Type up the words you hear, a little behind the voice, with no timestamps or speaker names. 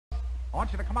I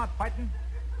want you to come out fighting.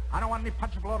 I don't want any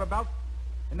punch below the belt.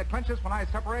 In the clinches, when I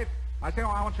separate, I say, oh,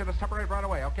 I want you to separate right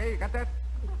away, okay? You got that?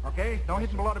 Okay? Don't hit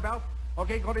him below the belt.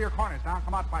 Okay, go to your corners now.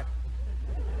 Come out fight.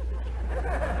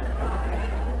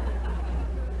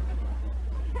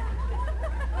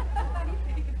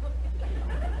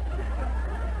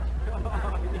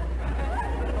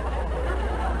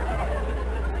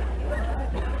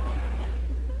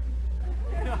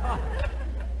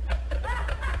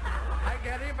 I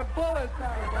can't even pull it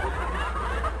now.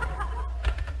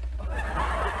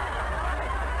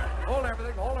 Hold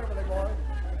everything, boys.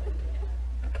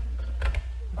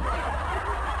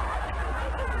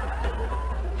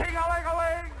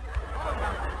 Ting-a-ling-a-ling!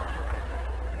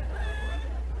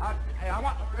 Hey,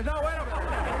 no, wait a minute.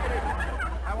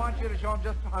 I want you to show them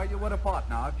just how you would have fought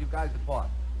now, if you guys had fought.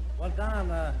 Well,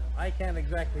 Don, I can't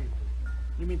exactly...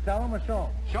 You mean tell them or show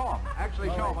them? Show them. Actually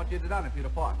show them what you'd have done if you'd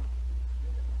have fought.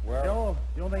 Well, Joe,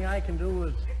 the only thing I can do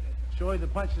is show you the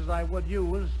punches I would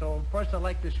use, so first I'd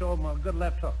like to show them a good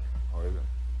left hook. Oh, is it?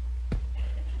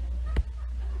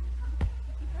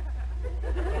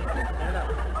 Stand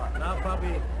up. Now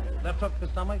probably left hook to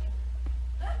the stomach.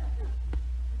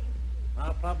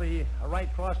 Now probably a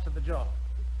right cross to the jaw.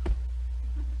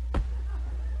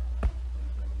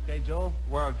 Okay, Joe?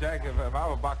 Well, Jack, if I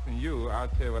were boxing you, I'll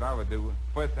tell you what I would do.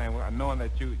 First thing, knowing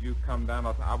that you come down,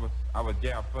 I would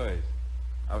jab first.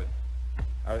 I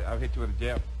would hit you with a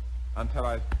jab until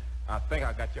I think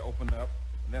I got you opened up,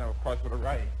 and then I would cross with a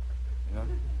right, you know?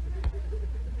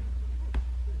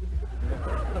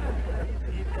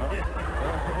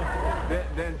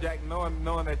 then Jack,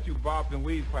 knowing that you bobbed and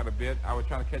weaved quite a bit, I was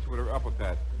trying to catch you with an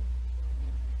uppercut.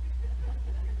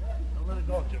 Don't let it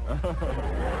go, Joe.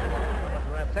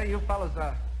 Say, you fellas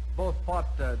both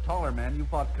fought taller men. You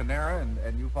fought Canara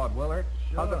and you fought Willard.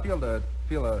 Sure. How's it feel to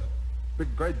feel a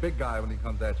great big guy when he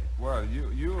comes at you? Well,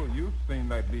 you seem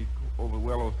like be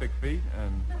well over 6 feet,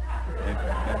 and